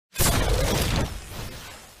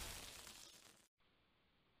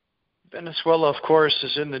Venezuela, of course,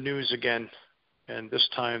 is in the news again, and this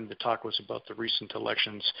time the talk was about the recent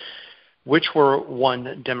elections, which were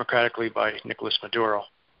won democratically by Nicolas Maduro.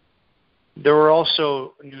 There were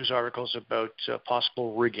also news articles about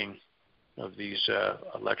possible rigging of these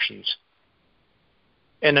elections.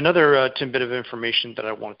 And another tidbit of information that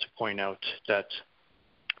I wanted to point out, that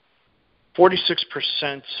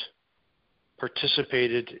 46%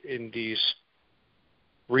 participated in these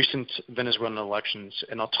recent Venezuelan elections,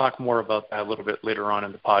 and I'll talk more about that a little bit later on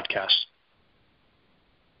in the podcast.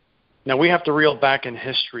 Now, we have to reel back in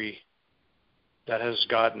history that has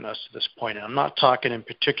gotten us to this point. And I'm not talking in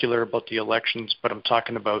particular about the elections, but I'm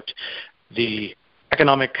talking about the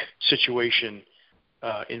economic situation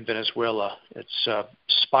in Venezuela. It's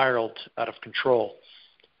spiraled out of control.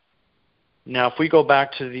 Now, if we go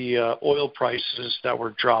back to the oil prices that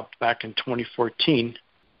were dropped back in 2014,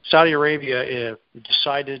 Saudi Arabia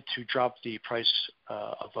decided to drop the price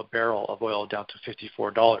of a barrel of oil down to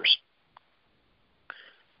 $54.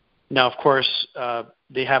 Now, of course,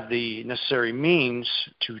 they have the necessary means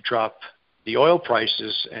to drop the oil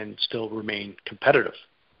prices and still remain competitive.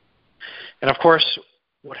 And, of course,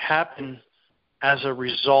 what happened as a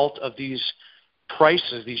result of these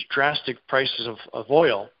prices, these drastic prices of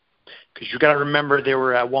oil, because you've got to remember they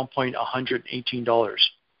were at one point $118,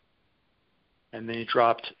 and then it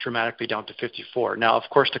dropped dramatically down to $54. Now, of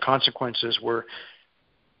course, the consequences were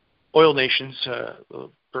oil nations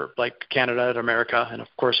like Canada and America, and of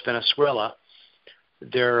course Venezuela,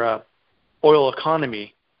 their oil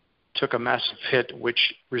economy took a massive hit,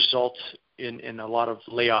 which resulted in a lot of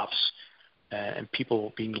layoffs and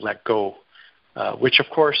people being let go, which of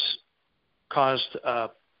course caused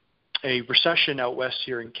a recession out west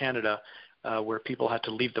here in Canada, where people had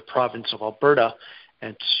to leave the province of Alberta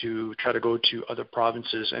and to try to go to other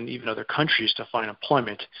provinces and even other countries to find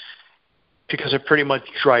employment, because it pretty much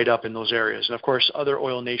dried up in those areas. And of course, other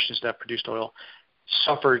oil nations that produced oil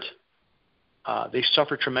suffered. They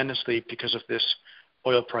suffered tremendously because of this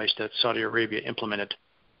oil price that Saudi Arabia implemented.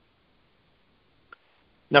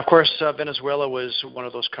 Now, of course, Venezuela was one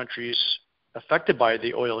of those countries affected by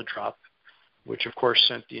the oil drop, which of course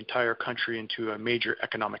sent the entire country into a major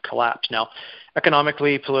economic collapse. Now,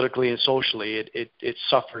 economically, politically, and socially, it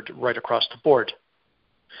suffered right across the board.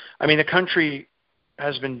 I mean, the country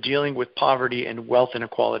has been dealing with poverty and wealth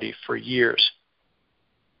inequality for years.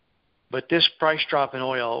 But this price drop in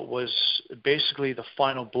oil was basically the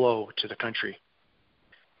final blow to the country.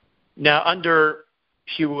 Now, under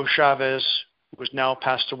Hugo Chavez, who has now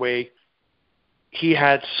passed away, he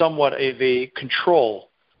had somewhat of a control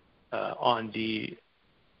on the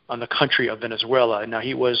country of Venezuela. Now,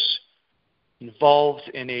 he was involved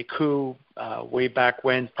in a coup way back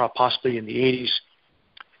when, possibly in the 80s.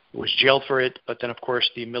 He was jailed for it, but then, of course,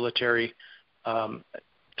 the military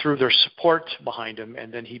threw their support behind him,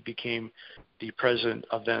 and then he became the president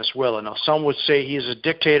of Venezuela. Now, some would say he is a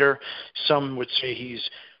dictator. Some would say he's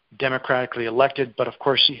democratically elected, but, of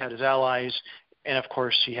course, he had his allies, and, of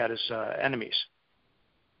course, he had his enemies.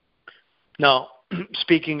 Now,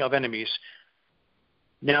 speaking of enemies,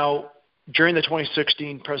 now, during the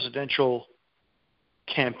 2016 presidential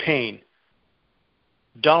campaign,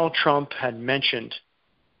 Donald Trump had mentioned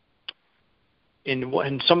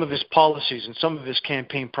in some of his policies and some of his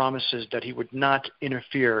campaign promises that he would not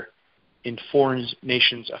interfere in foreign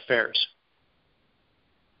nations' affairs.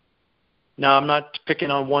 Now, I'm not picking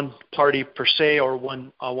on one party per se or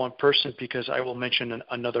one person, because I will mention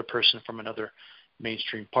another person from another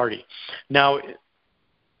mainstream party. Now,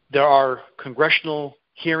 there are congressional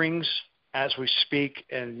hearings as we speak,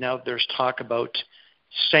 and now there's talk about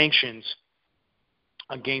sanctions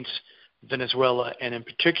against Venezuela, and in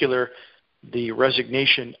particular, the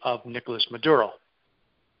resignation of Nicolas Maduro.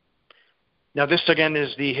 Now, this again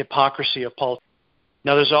is the hypocrisy of politics.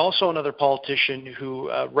 Now, there's also another politician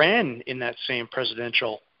who ran in that same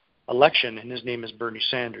presidential election, and his name is Bernie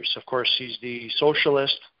Sanders. Of course, he's the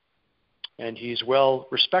socialist, and he's well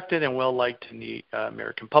respected and well liked in the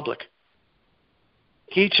American public.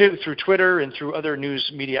 He, too, through Twitter and through other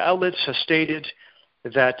news media outlets, has stated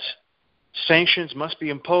that sanctions must be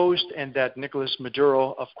imposed and that Nicolas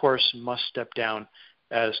Maduro, of course, must step down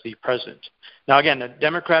as the president. Now, again, a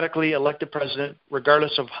democratically elected president,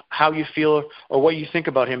 regardless of how you feel or what you think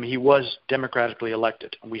about him, he was democratically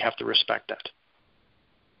elected, and we have to respect that.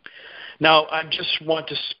 Now, I just want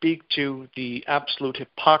to speak to the absolute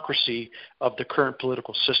hypocrisy of the current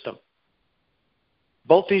political system.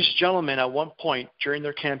 Both these gentlemen, at one point during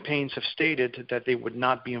their campaigns, have stated that they would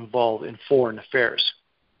not be involved in foreign affairs.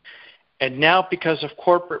 And now, because of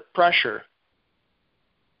corporate pressure,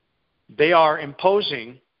 they are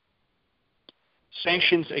imposing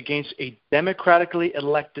sanctions against a democratically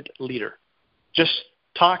elected leader. Just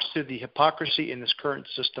talks to the hypocrisy in this current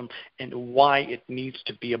system and why it needs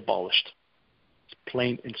to be abolished. It's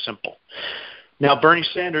plain and simple. Now, Bernie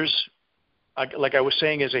Sanders, like I was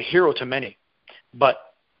saying, is a hero to many, but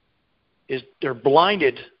they're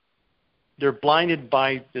blinded. They're blinded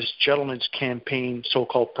by this gentleman's campaign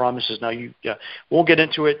so-called promises. Now, won't get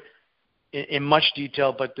into it in much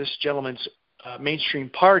detail, but this gentleman's mainstream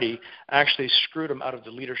party actually screwed him out of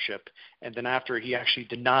the leadership, and then after he actually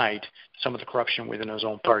denied some of the corruption within his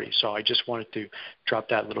own party. So I just wanted to drop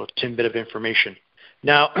that little tidbit of information.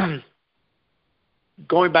 Now,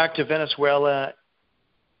 going back to Venezuela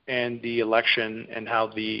and the election and how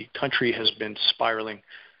the country has been spiraling,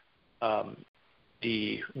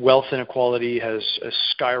 the wealth inequality has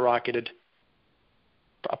skyrocketed.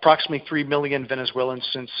 Approximately 3 million Venezuelans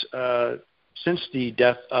since the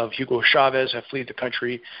death of Hugo Chavez have fled the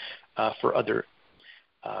country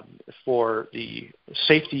for the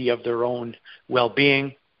safety of their own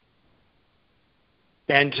well-being.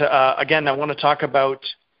 And again, I want to talk about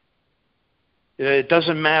it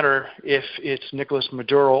doesn't matter if it's Nicolas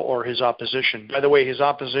Maduro or his opposition. By the way, his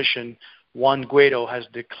opposition, Juan Guaido, has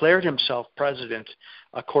declared himself president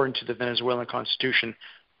according to the Venezuelan constitution.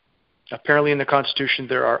 Apparently in the constitution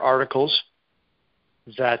there are articles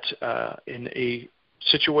that in a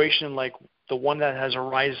situation like the one that has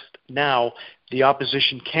arisen now, the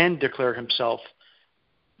opposition can declare himself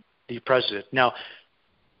the president. Now,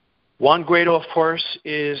 Juan Guaido, of course,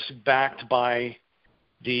 is backed by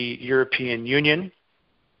the European Union,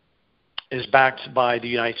 is backed by the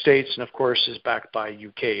United States, and of course is backed by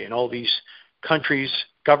UK. And all these countries,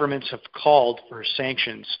 governments have called for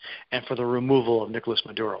sanctions and for the removal of Nicolas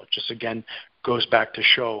Maduro. Just again goes back to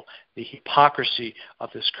show the hypocrisy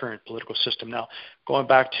of this current political system. Now, going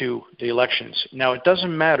back to the elections. Now, it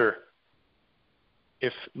doesn't matter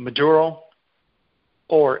if Maduro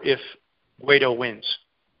or if Guaido wins.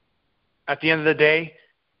 At the end of the day,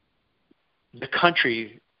 the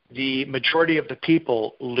country, the majority of the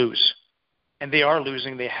people lose. And they are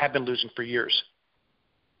losing. They have been losing for years.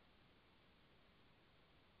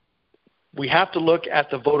 We have to look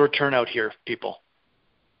at the voter turnout here, people.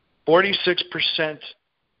 46%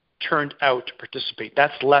 turned out to participate.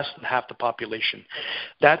 That's less than half the population.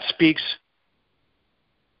 That speaks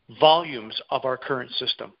volumes of our current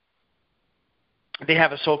system. They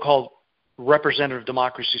have a so-called representative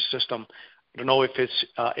democracy system. I don't know if it's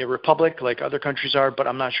a republic like other countries are, but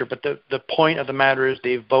I'm not sure. But the point of the matter is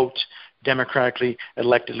they vote democratically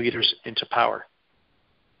elected leaders into power.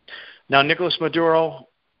 Now, Nicolas Maduro,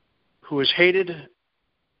 who is hated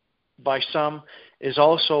by some, is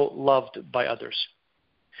also loved by others.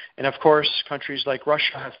 And of course, countries like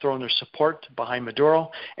Russia have thrown their support behind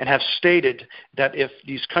Maduro and have stated that if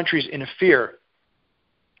these countries interfere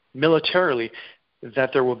militarily,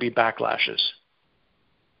 that there will be backlashes.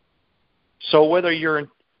 So whether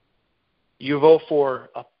you vote for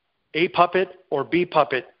A puppet or B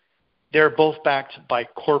puppet, they're both backed by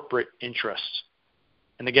corporate interests.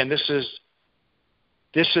 And again, this is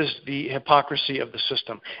the hypocrisy of the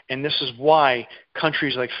system. And this is why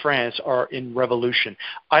countries like France are in revolution.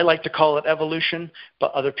 I like to call it evolution,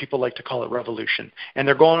 but other people like to call it revolution. And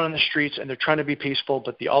they're going on the streets and they're trying to be peaceful,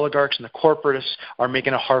 but the oligarchs and the corporatists are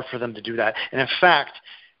making it hard for them to do that. And in fact,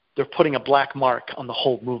 they're putting a black mark on the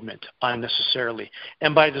whole movement unnecessarily,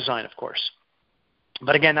 and by design, of course.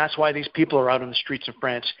 But again, that's why these people are out on the streets in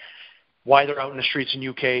France, why they're out in the streets in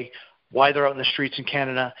UK, why they're out in the streets in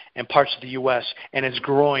Canada and parts of the US, and it's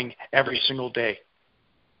growing every single day.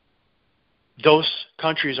 Those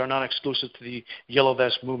countries are not exclusive to the Yellow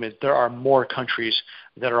Vest movement. There are more countries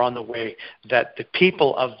that are on the way, that the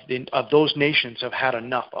people of those nations have had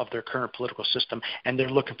enough of their current political system, and they're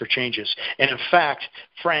looking for changes. And in fact,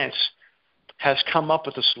 France has come up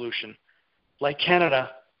with a solution, like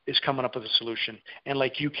Canada is coming up with a solution, and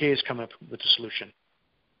like UK is coming up with a solution.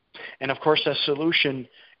 And of course, that solution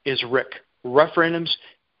is RIC, referendums,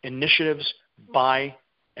 initiatives by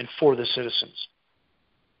and for the citizens.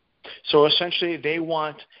 So essentially, they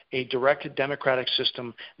want a direct democratic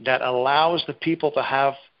system that allows the people to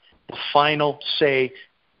have the final say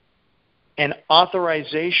and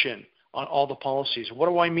authorization on all the policies. What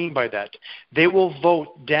do I mean by that? They will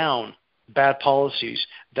vote down bad policies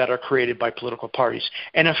that are created by political parties.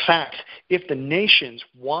 And in fact, if the nations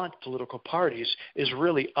want political parties, is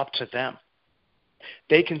really up to them.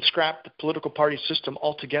 They can scrap the political party system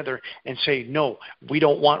altogether and say, no, we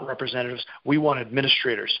don't want representatives, we want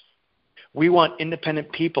administrators. We want independent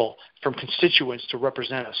people from constituents to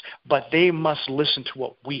represent us, but they must listen to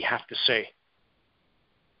what we have to say.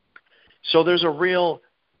 So there's a real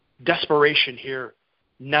desperation here,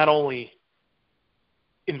 not only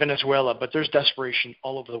in Venezuela, but there's desperation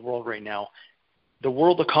all over the world right now. The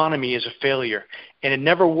world economy is a failure, and it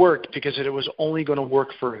never worked because it was only going to work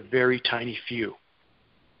for a very tiny few.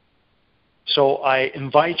 So I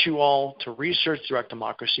invite you all to research direct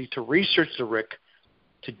democracy, to research the RIC,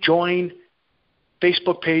 to join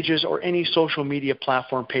Facebook pages or any social media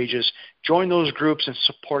platform pages. Join those groups and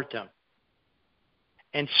support them.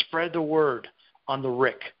 And spread the word on the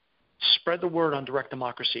RIC. Spread the word on direct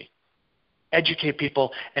democracy. Educate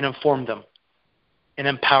people and inform them and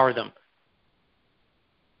empower them.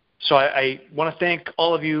 So I want to thank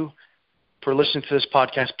all of you for listening to this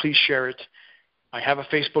podcast. Please share it. I have a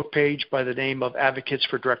Facebook page by the name of Advocates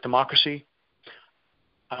for Direct Democracy.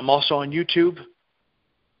 I'm also on YouTube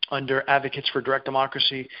under Advocates for Direct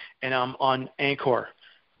Democracy, and I'm on Anchor,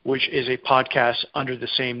 which is a podcast under the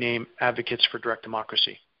same name, Advocates for Direct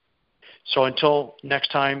Democracy. So until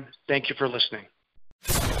next time, thank you for listening.